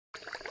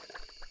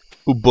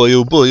Oh boy,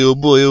 oh boy, oh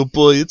boy, oh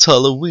boy, it's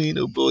Halloween,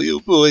 oh boy, oh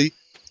boy.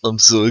 I'm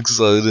so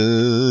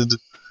excited.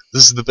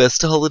 This is the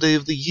best holiday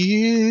of the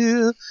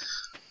year.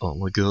 Oh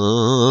my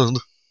god.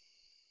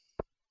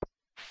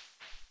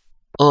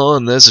 Oh,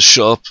 and there's a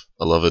shop.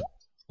 I love it.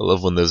 I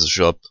love when there's a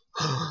shop.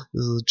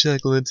 There's a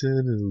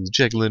jack-o'-lantern,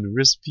 jack-o'-lantern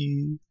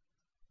recipe,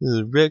 there's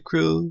a red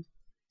crow.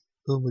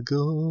 Oh my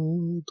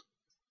god.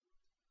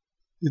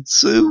 It's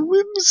so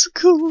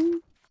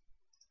whimsical.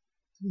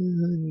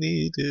 I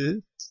need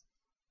it.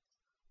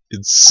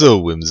 It's so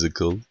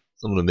whimsical.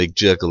 I'm gonna make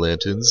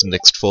jack-o'-lanterns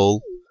next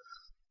fall.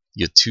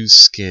 You're too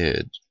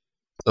scared.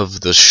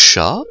 Of the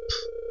shop?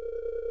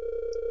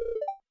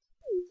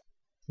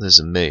 There's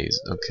a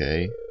maze,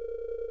 okay.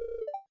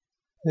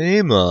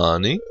 Hey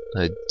Marnie,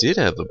 I did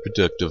have a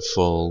productive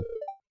fall.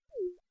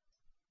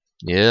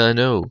 Yeah, I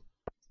know.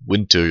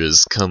 Winter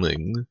is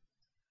coming.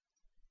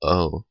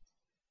 Oh.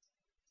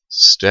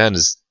 Stan,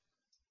 is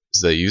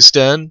that you,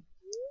 Stan?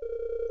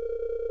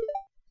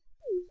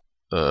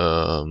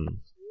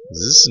 Is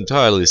this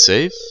entirely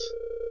safe?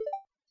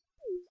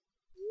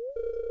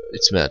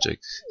 It's magic.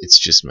 It's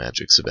just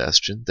magic,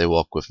 Sebastian. They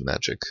walk with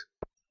magic.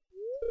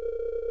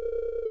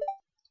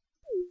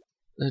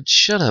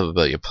 Shut up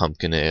about your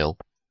pumpkin ale.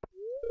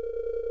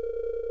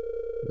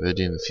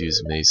 Ready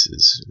infused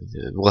maces.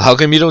 Well, how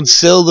come you don't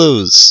sell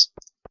those?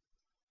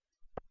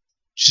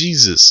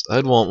 Jesus,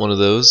 I'd want one of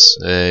those.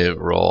 Hey,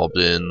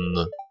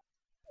 Robin.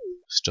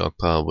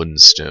 Stockpile wooden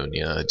stone.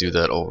 Yeah, I do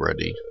that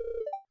already.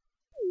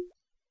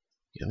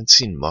 You haven't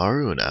seen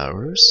Maru in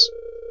hours?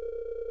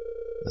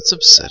 That's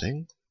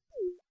upsetting.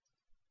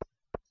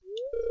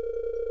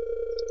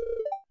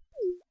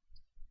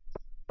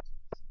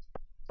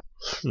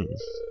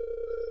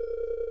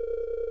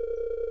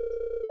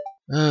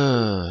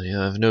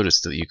 Yeah, I've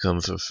noticed that you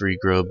come for free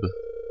grub.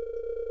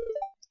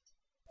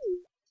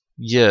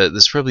 Yeah,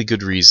 there's probably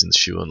good reasons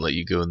she won't let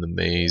you go in the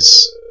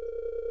maze.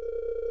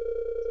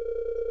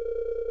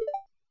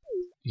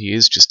 He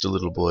is just a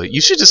little boy.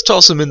 You should just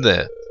toss him in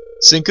there.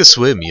 Sink or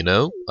swim, you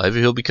know? Either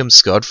he'll become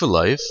scarred for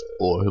life,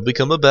 or he'll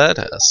become a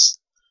badass.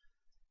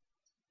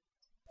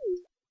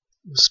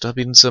 Stop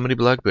eating so many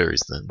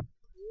blackberries, then.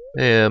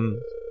 Hey,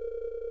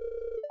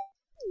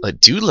 I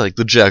do like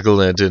the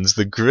jack-o'-lanterns,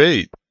 they're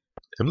great.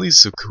 Emily's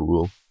so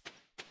cool.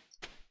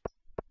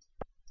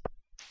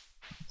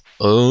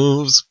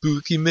 Oh,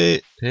 spooky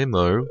mate. Hey,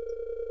 Maru.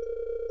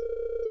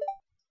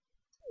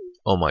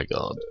 Oh my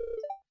god.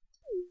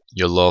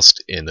 You're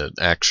lost in an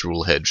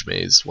actual hedge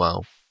maze.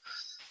 Wow.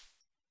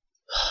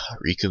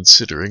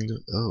 Reconsidering.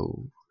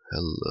 Oh,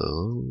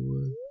 hello.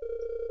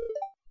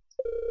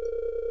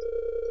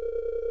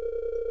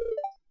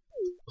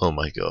 Oh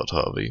my god,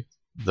 Harvey.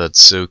 That's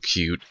so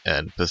cute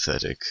and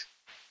pathetic.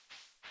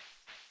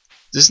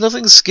 There's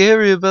nothing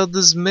scary about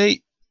this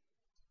mate.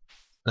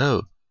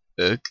 Oh,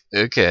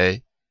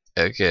 okay.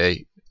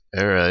 Okay.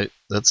 Alright,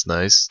 that's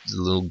nice. The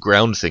little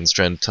ground thing's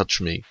trying to touch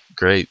me.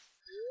 Great.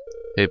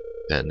 Hey,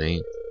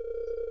 Penny.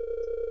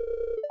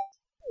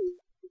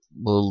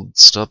 Well,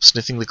 stop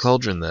sniffing the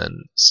cauldron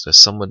then. Is there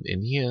someone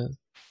in here?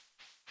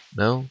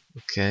 No?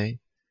 Okay.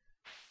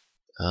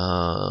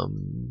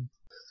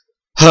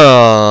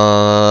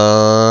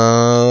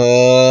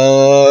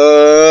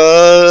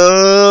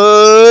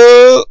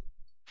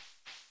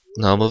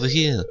 Now I'm over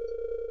here.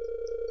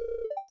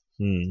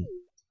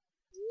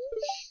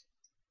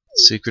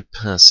 Secret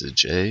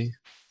passage, eh?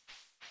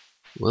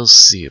 We'll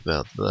see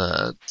about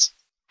that.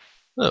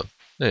 Oh,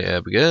 hey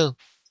Abigail.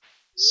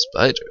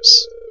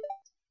 Spiders.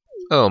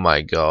 Oh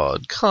my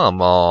god,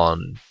 come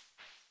on.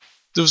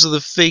 Those are the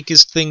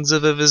fakest things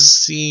I've ever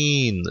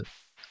seen.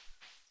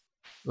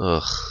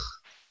 Ugh.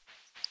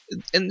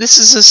 And this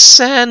is a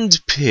sand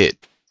pit.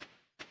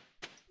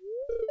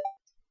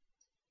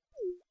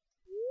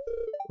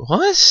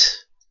 What?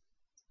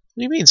 What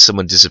do you mean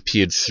someone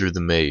disappeared through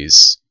the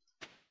maze?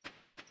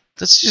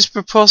 That's just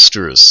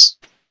preposterous.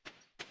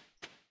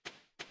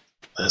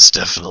 There's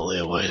definitely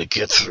a way to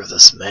get through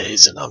this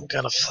maze, and I'm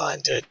gonna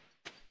find it.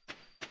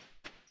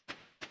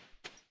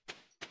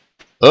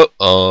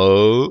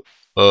 Oh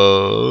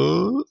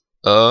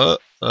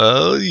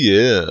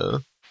yeah.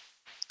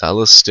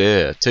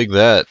 Alastair, take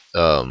that,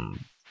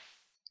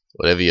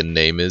 whatever your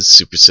name is,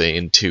 Super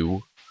Saiyan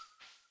 2.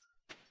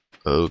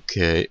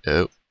 Okay,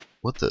 oh,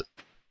 what the?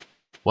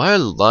 Why are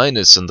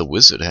Linus and the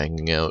wizard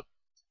hanging out?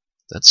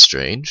 That's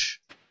strange.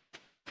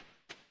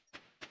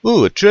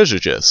 Ooh, a treasure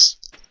chest.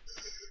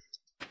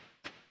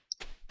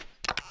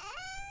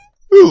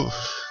 Ooh,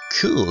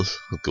 cool,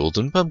 a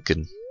golden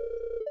pumpkin.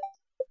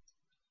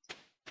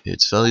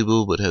 It's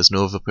valuable but has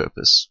no other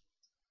purpose.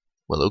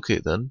 Well, okay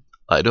then.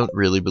 I don't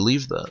really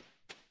believe that.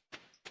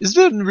 Is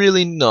there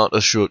really not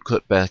a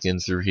shortcut back in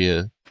through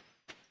here?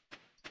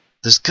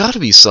 There's gotta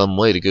be some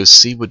way to go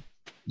see what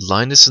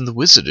Linus and the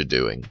wizard are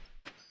doing.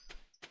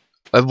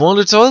 I want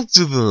to talk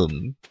to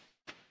them!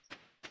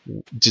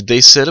 Did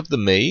they set up the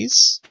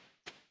maze?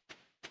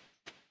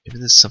 Maybe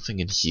there's something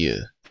in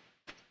here.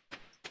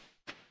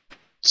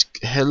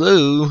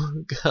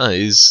 Hello,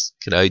 guys.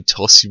 Can I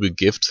toss you a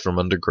gift from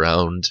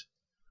underground?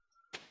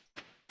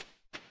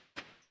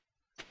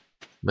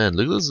 Man,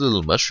 look at those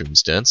little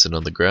mushrooms dancing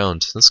on the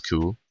ground. That's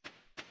cool.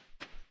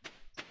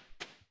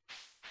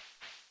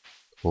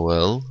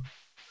 Well,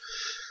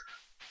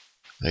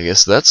 I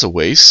guess that's a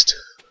waste.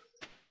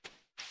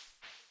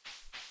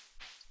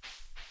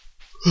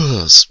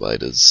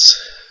 Spiders.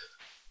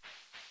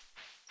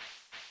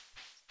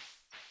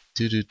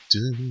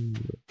 Doo-doo-doo.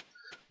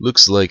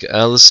 Looks like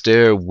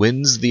Alastair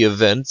wins the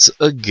event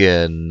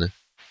again.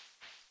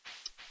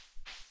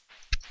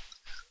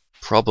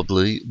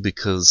 Probably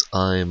because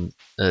I'm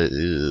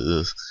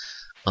a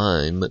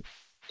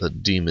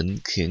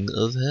demon king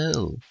of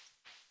hell.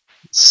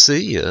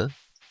 See ya.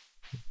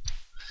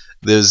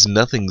 There's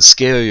nothing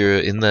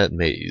scarier in that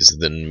maze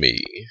than me.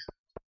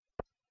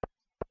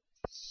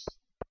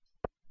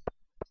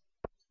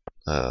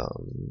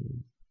 Oh.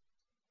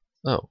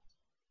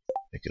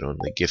 I can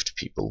only gift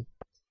people.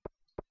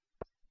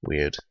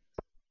 Weird.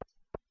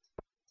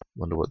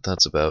 Wonder what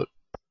that's about.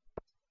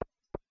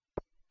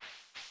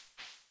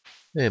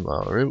 Hey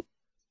Maru.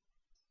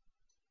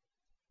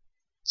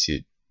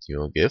 You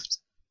want a gift?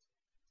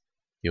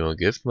 You want a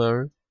gift,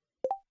 Maru?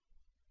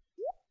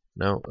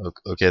 No?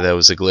 Okay, that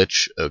was a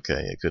glitch.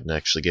 Okay, I couldn't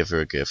actually give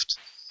her a gift.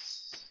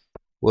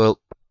 Well,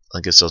 I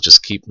guess I'll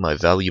just keep my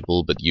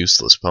valuable but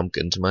useless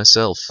pumpkin to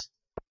myself.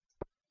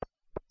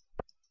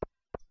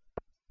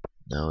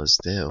 Now, is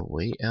there a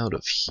way out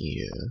of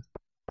here?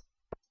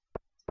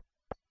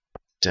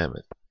 Damn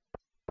it.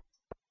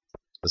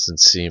 Doesn't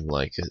seem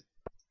like it.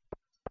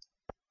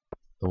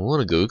 I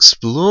want to go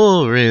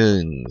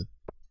exploring!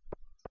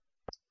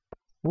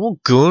 I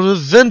want to go on an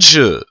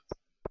adventure!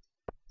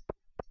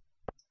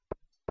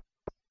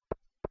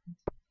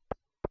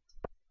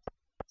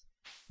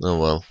 Oh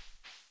well.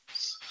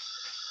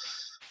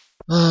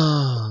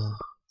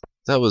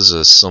 That was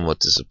a somewhat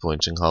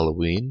disappointing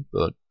Halloween,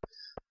 but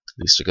at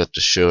least I got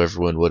to show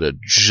everyone what a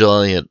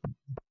giant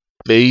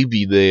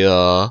baby they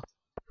are.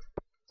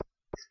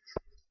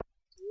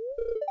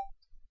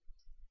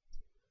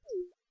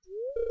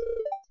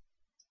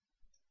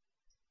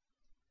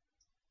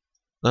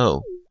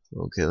 Oh,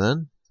 okay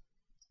then.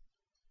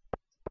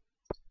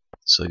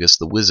 So I guess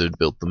the wizard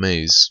built the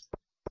maze.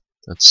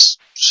 That's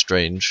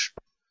strange.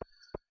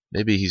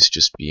 Maybe he's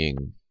just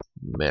being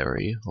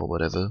merry or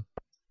whatever.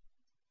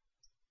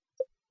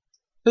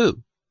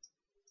 Oh,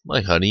 my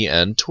honey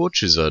and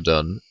torches are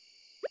done.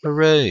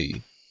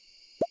 Hooray!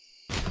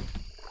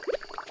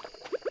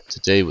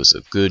 Today was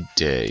a good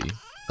day,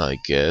 I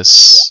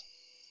guess.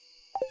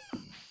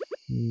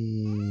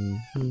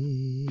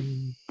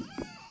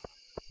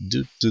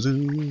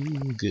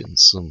 Getting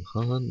some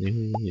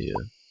honey here.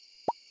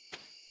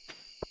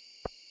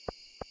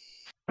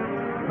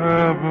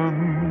 Heaven,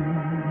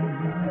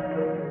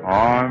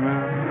 I'm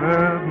in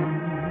heaven.